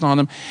reflect on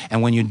them.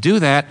 And when you do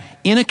that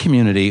in a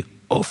community,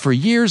 for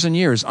years and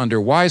years,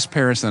 under wise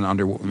parents and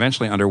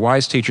eventually under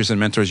wise teachers and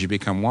mentors, you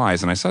become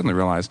wise. And I suddenly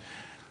realized,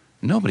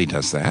 nobody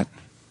does that.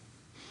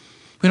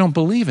 We don't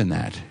believe in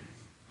that.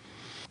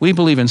 We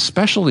believe in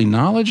specialty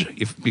knowledge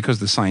because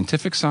of the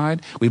scientific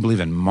side. We believe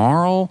in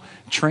moral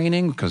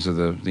training because of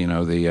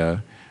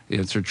the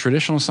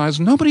traditional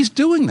sides. Nobody's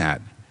doing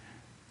that.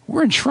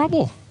 We're in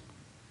trouble.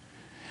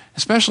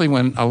 Especially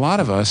when a lot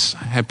of us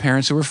had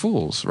parents who were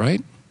fools,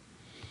 right?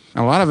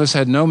 A lot of us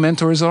had no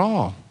mentors at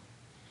all.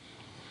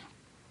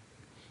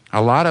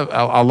 A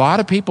lot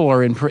of people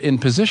are in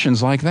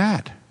positions like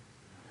that.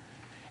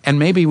 And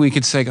maybe we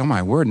could say, oh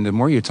my word, and the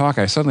more you talk,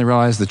 I suddenly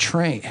realize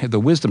the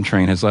wisdom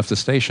train has left the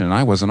station and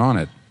I wasn't on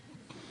it.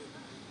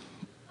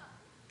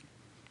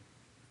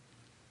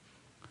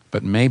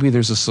 But maybe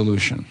there's a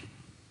solution.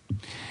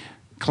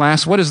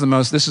 Class,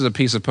 this is a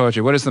piece of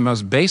poetry, what is the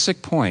most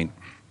basic point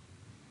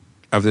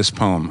of this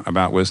poem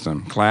about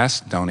wisdom?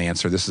 Class, don't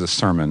answer, this is a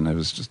sermon. It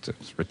was just a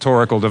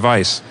rhetorical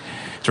device.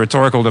 It's a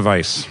rhetorical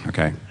device,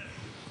 okay.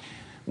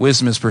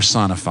 Wisdom is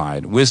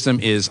personified.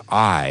 Wisdom is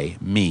I,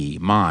 me,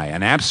 my.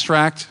 An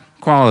abstract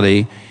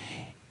quality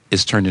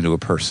is turned into a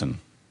person.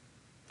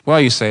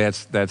 Well, you say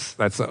that's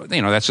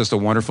just a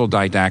wonderful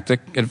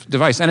didactic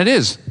device, and it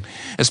is,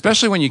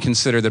 especially when you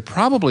consider that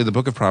probably the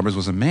Book of Proverbs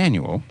was a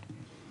manual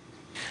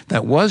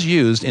that was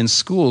used in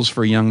schools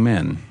for young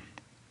men.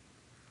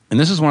 And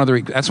this is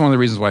that's one of the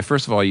reasons why,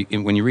 first of all,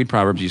 when you read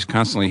Proverbs, you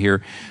constantly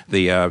hear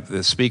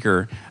the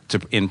speaker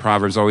in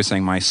Proverbs always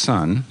saying, "My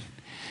son."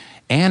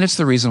 And it's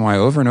the reason why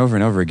over and over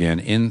and over again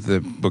in the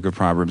book of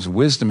Proverbs,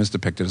 wisdom is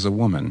depicted as a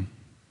woman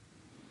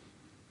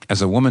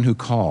who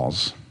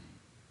calls.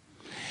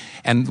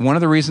 And one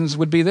of the reasons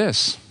would be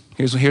this.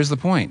 Here's the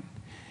point.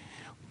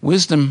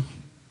 Here's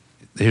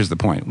the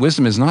point.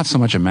 Wisdom is not so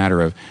much a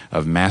matter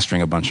of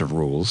mastering a bunch of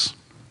rules.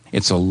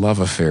 It's a love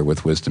affair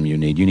with wisdom you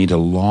need. You need to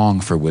long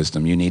for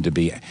wisdom. You need to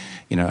be,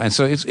 and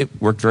so it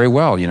worked very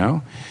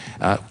well,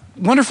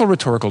 Wonderful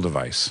rhetorical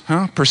device,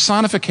 huh?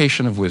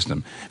 Personification of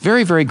wisdom.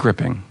 Very, very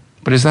gripping.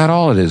 But is that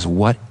all it is?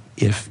 What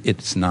if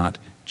it's not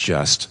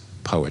just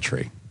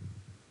poetry?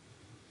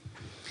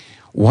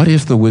 What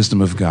if the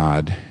wisdom of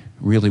God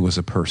really was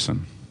a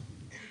person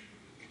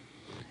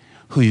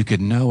who you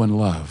could know and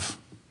love?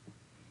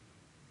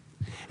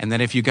 And that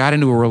if you got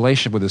into a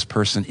relationship with this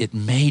person, it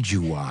made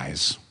you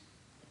wise.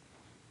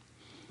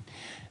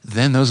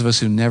 Then those of us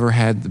who never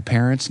had the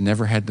parents,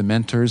 never had the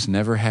mentors,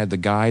 never had the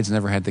guides,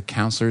 never had the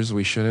counselors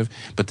we should have,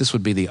 but this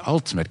would be the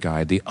ultimate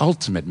guide, the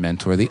ultimate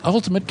mentor, the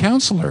ultimate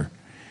counselor,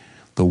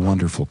 the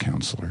wonderful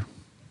counselor.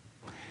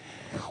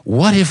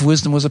 What if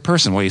wisdom was a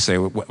person? Well, you say,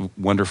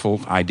 wonderful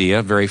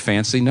idea, very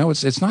fancy. No,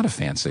 it's not a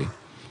fancy.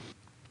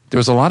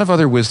 There's a lot of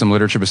other wisdom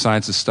literature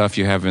besides the stuff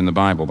you have in the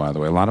Bible, by the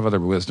way, a lot of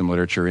other wisdom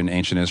literature in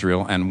ancient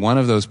Israel, and one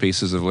of those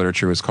pieces of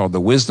literature is called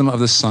The Wisdom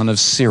of the Son of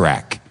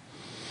Sirach.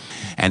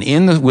 And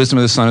in The Wisdom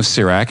of the Son of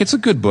Sirach, it's a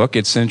good book,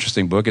 it's an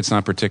interesting book, it's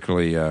not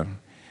particularly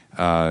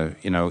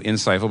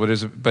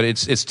insightful, but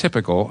it's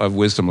typical of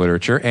wisdom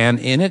literature, and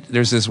in it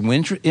there's this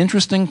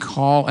interesting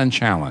call and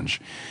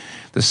challenge.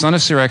 The Son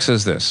of Sirach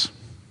says this,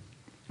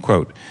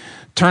 quote,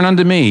 "Turn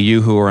unto me,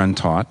 you who are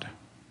untaught.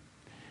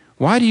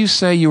 Why do you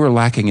say you are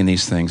lacking in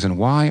these things, and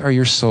why are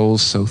your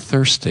souls so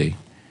thirsty?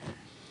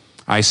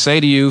 I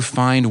say to you,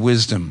 find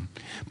wisdom.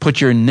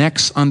 Put your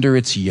necks under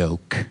its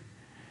yoke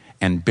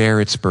and bear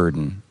its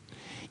burden.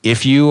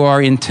 If you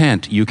are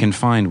intent, you can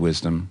find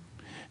wisdom.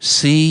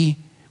 See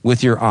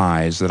with your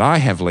eyes that I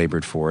have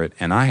labored for it,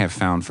 and I have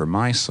found for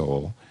my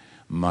soul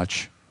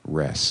much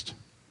rest."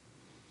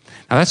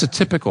 Now that's a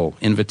typical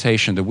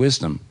invitation to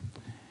wisdom.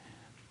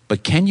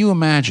 But can you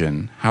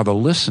imagine how the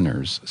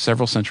listeners,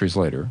 several centuries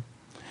later,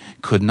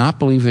 could not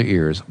believe their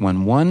ears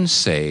when one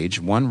sage,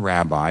 one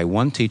rabbi,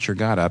 one teacher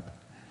got up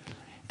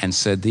and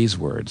said these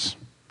words,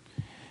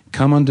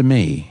 come unto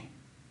me,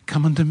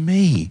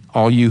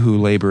 all you who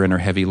labor and are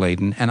heavy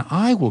laden, and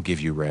I will give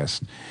you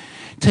rest.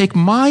 Take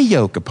my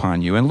yoke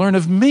upon you and learn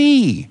of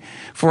me,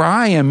 for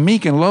I am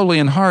meek and lowly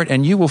in heart,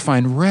 and you will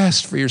find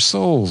rest for your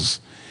souls.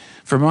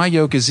 For my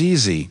yoke is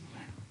easy,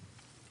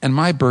 and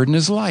my burden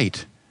is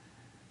light.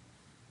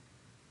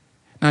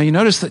 Now you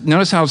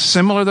notice how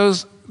similar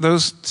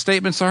those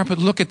statements are, but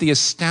look at the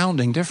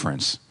astounding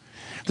difference.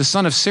 The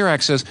son of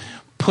Sirach says,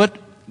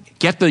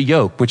 get the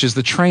yoke, which is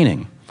the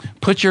training.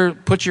 Put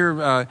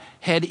your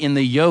head in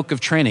the yoke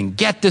of training.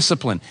 Get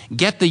discipline.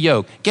 Get the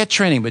yoke. Get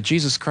training. But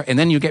Jesus Christ, and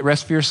then you get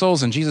rest for your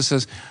souls. And Jesus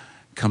says,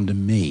 come to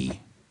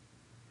me.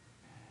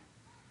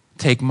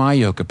 Take my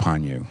yoke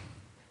upon you.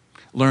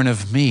 Learn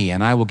of me,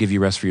 and I will give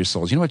you rest for your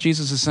souls. You know what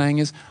Jesus is saying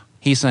is?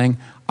 He's saying,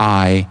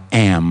 I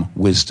am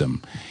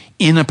wisdom.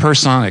 In a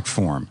personic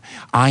form.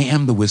 I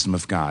am the wisdom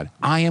of God.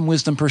 I am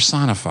wisdom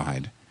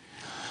personified.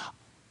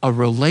 A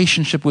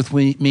relationship with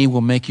me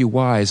will make you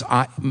wise.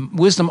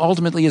 Wisdom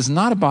ultimately is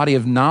not a body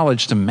of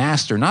knowledge to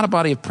master, not a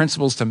body of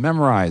principles to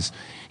memorize.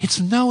 It's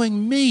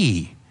knowing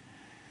me.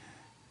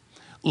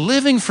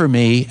 Living for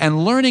me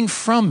and learning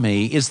from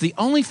me is the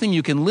only thing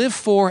you can live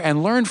for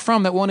and learn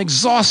from that won't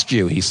exhaust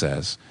you, he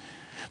says.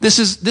 This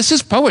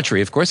is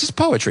poetry, of course. It's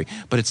poetry.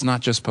 But it's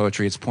not just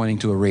poetry. It's pointing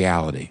to a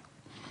reality.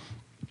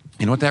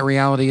 You know what that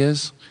reality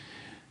is?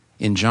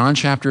 In John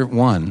chapter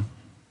 1,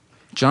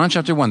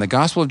 the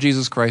gospel of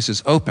Jesus Christ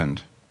is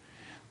opened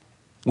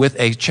with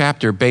a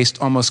chapter based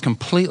almost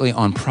completely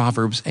on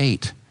Proverbs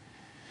 8.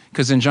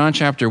 Because in John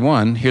chapter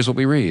 1, here's what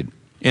we read.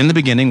 In the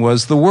beginning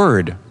was the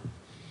Word.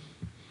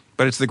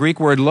 But it's the Greek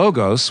word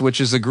logos, which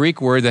is a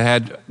Greek word that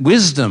had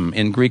wisdom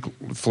in Greek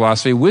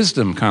philosophy,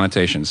 wisdom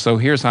connotations. So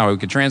here's how we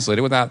could translate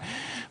it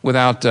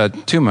without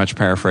too much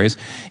paraphrase.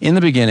 In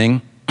the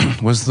beginning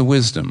was the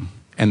wisdom,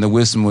 and the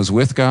wisdom was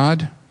with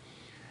God,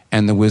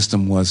 and the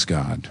wisdom was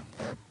God.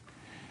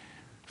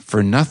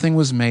 For nothing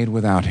was made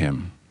without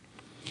him.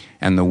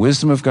 And the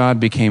wisdom of God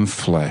became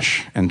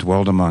flesh and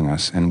dwelled among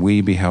us, and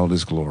we beheld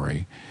his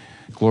glory.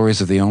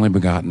 Glories of the only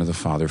begotten of the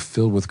Father,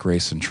 filled with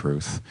grace and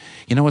truth.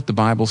 You know what the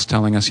Bible's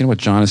telling us? You know what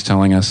John is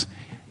telling us?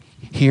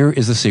 Here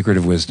is the secret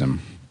of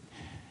wisdom.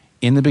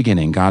 In the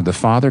beginning, God the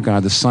Father,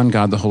 God the Son,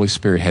 God the Holy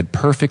Spirit had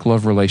perfect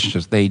love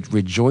relationships. They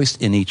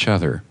rejoiced in each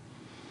other.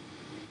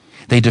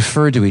 They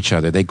deferred to each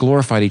other. They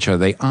glorified each other.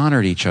 They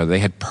honored each other. They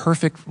had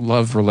perfect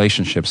love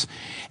relationships.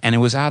 And it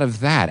was out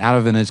of that, out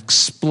of an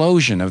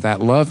explosion of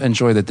that love and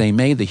joy that they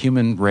made the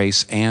human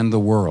race and the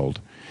world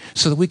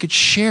so that we could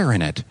share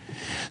in it.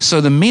 So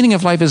the meaning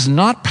of life is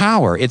not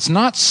power. It's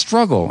not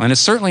struggle. And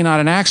it's certainly not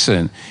an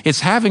accident.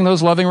 It's having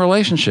those loving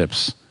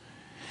relationships.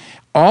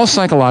 All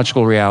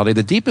psychological reality,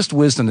 the deepest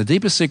wisdom, the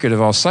deepest secret of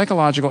all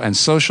psychological and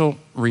social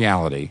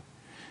reality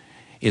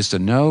is to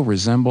know,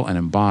 resemble, and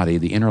embody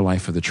the inner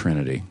life of the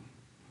Trinity.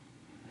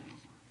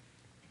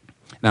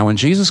 Now, when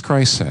Jesus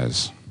Christ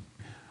says,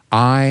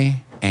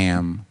 I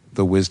am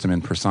the wisdom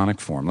in personic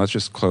form, let's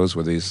just close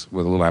with a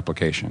little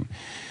application.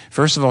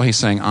 First of all, he's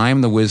saying, I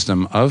am the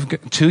wisdom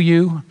to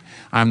you,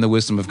 I'm the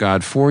wisdom of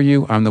God for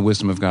you, I'm the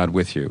wisdom of God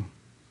with you.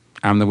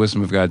 I'm the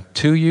wisdom of God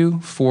to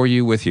you, for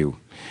you, with you.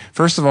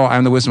 First of all,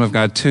 I'm the wisdom of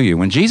God to you.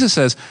 When Jesus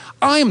says,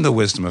 I am the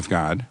wisdom of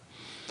God,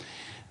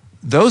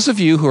 those of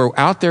you who are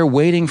out there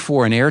waiting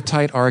for an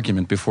airtight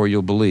argument before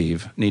you'll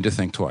believe need to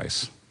think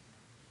twice.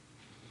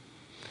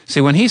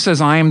 See, when he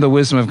says, I am the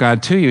wisdom of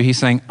God to you, he's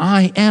saying,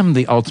 I am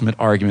the ultimate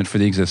argument for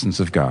the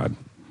existence of God.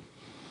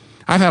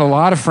 I've had a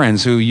lot of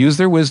friends who use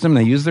their wisdom,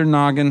 they use their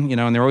noggin,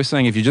 and they're always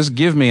saying, if you just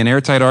give me an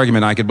airtight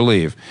argument, I could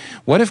believe.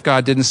 What if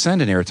God didn't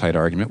send an airtight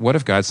argument? What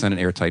if God sent an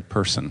airtight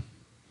person?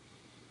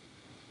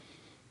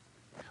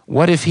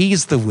 What if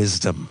he's the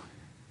wisdom?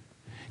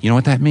 You know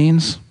what that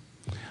means?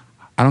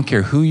 I don't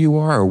care who you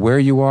are or where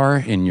you are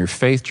in your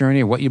faith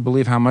journey or what you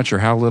believe, how much or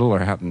how little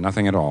or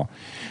nothing at all.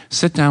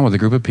 Sit down with a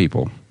group of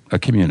people, a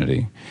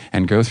community,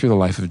 and go through the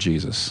life of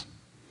Jesus.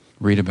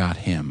 Read about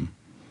him.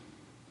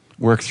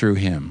 Work through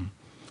him.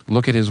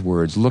 Look at his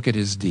words, look at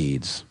his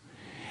deeds,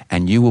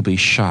 and you will be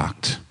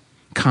shocked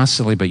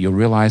constantly, but you'll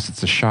realize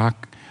it's a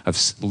shock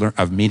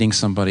of meeting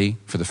somebody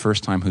for the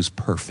first time who's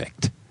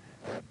perfect.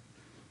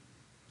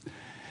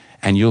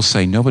 And you'll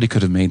say, nobody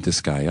could have made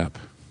this guy up.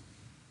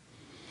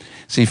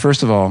 See,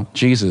 first of all,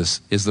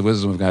 Jesus is the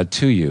wisdom of God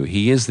to you.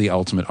 He is the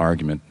ultimate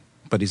argument,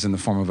 but he's in the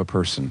form of a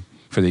person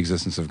for the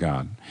existence of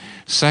God.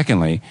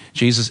 Secondly,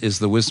 Jesus is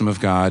the wisdom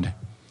of God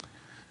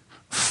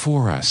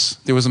for us.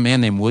 There was a man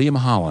named William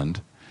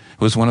Holland,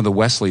 who was one of the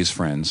Wesley's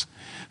friends,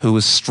 who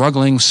was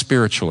struggling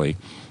spiritually.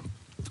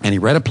 And he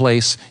read a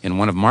place in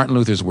one of Martin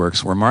Luther's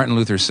works where Martin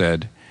Luther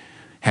said,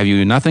 have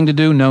you nothing to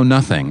do? No,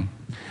 nothing.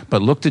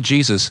 But look to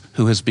Jesus,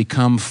 who has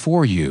become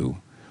for you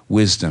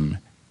wisdom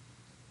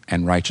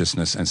and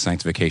righteousness and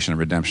sanctification and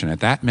redemption.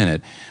 At that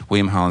minute,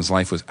 William Holland's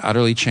life was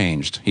utterly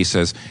changed. He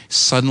says,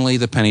 suddenly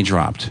the penny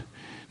dropped.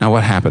 Now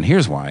what happened?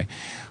 Here's why.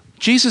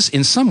 Jesus,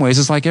 in some ways,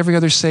 is like every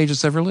other sage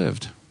that's ever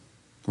lived,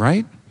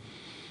 right?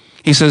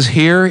 He says,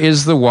 here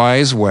is the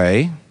wise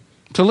way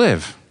to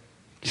live.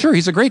 Sure,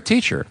 he's a great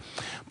teacher,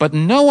 but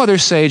no other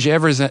sage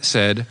ever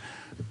said,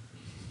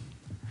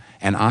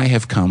 and I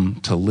have come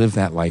to live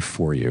that life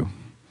for you.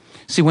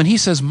 See, when he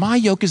says, my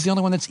yoke is the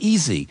only one that's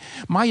easy,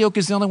 my yoke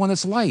is the only one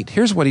that's light,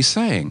 here's what he's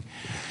saying.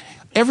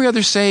 Every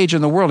other sage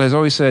in the world has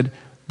always said,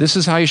 this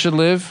is how you should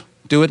live,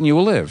 do it and you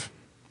will live.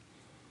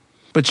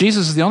 But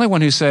Jesus is the only one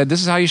who said,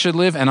 this is how you should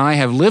live, and I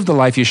have lived the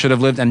life you should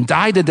have lived, and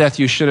died the death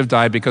you should have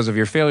died because of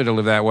your failure to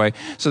live that way,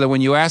 so that when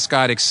you ask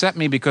God, accept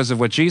me because of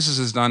what Jesus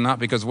has done, not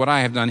because of what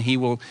I have done, he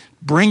will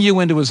bring you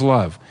into his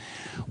love.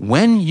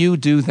 When you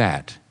do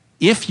that,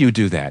 if you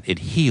do that, it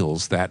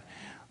heals that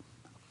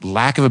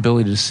lack of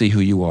ability to see who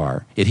you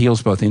are. It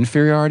heals both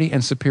inferiority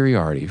and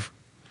superiority.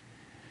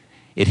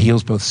 It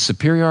heals both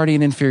superiority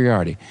and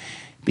inferiority.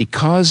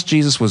 Because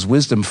Jesus was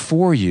wisdom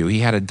for you, he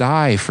had to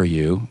die for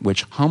you,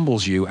 which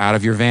humbles you out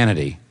of your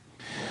vanity.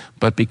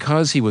 But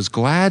because he was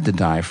glad to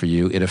die for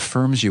you, it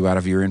affirms you out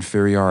of your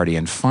inferiority.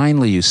 And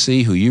finally, you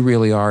see who you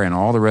really are, and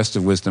all the rest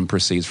of wisdom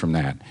proceeds from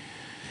that.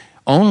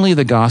 Only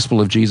the gospel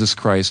of Jesus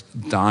Christ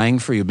dying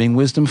for you, being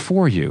wisdom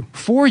for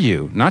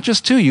you, not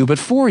just to you, but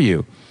for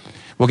you,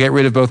 will get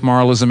rid of both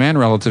moralism and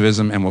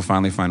relativism, and we'll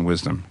finally find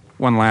wisdom.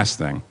 One last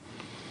thing.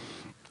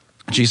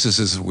 Jesus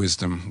is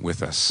wisdom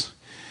with us.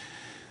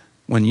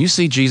 When you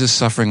see Jesus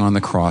suffering on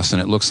the cross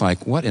and it looks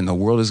like, what in the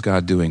world is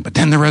God doing? But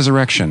then the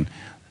resurrection,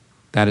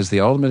 that is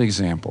the ultimate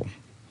example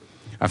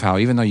of how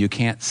even though you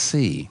can't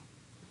see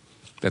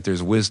that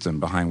there's wisdom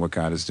behind what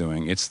God is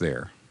doing, it's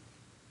there.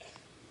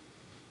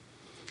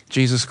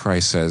 Jesus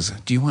Christ says,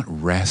 do you want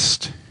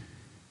rest?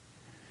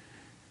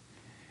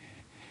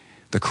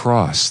 The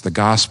cross, the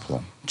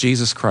gospel,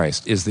 Jesus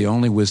Christ is the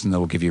only wisdom that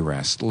will give you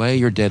rest. Lay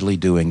your deadly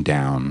doing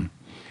down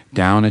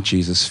at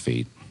Jesus'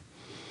 feet.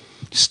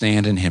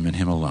 Stand in him and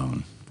him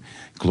alone,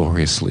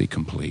 gloriously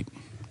complete.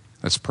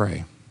 Let's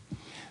pray.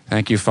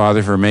 Thank you,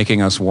 Father, for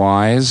making us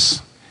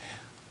wise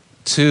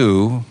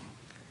to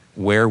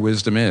where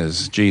wisdom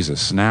is,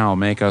 Jesus. Now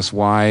make us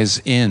wise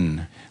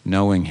in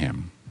knowing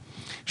him.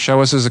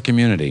 Show us as a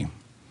community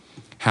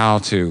how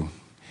to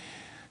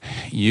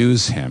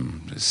use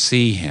him,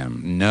 see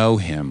him, know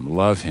him,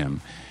 love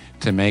him,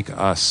 to make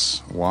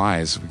us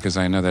wise, because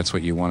I know that's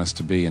what you want us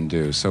to be and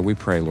do. So we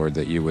pray, Lord,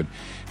 that you would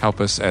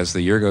help us as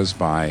the year goes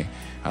by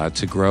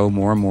to grow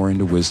more and more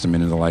into wisdom,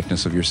 into the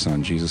likeness of your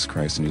Son, Jesus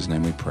Christ. In whose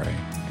name we pray.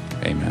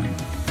 Amen.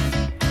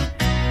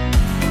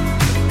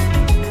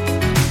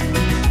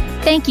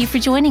 Thank you for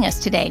joining us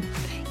today.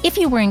 If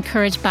you were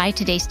encouraged by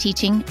today's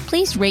teaching,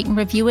 please rate and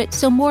review it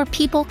so more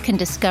people can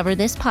discover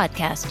this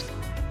podcast.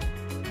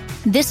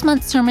 This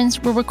month's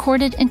sermons were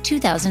recorded in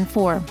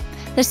 2004.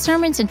 The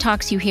sermons and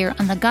talks you hear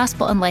on the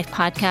Gospel and Life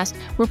podcast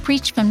were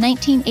preached from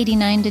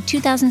 1989 to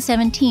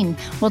 2017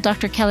 while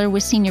Dr. Keller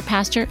was senior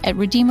pastor at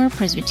Redeemer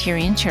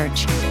Presbyterian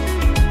Church.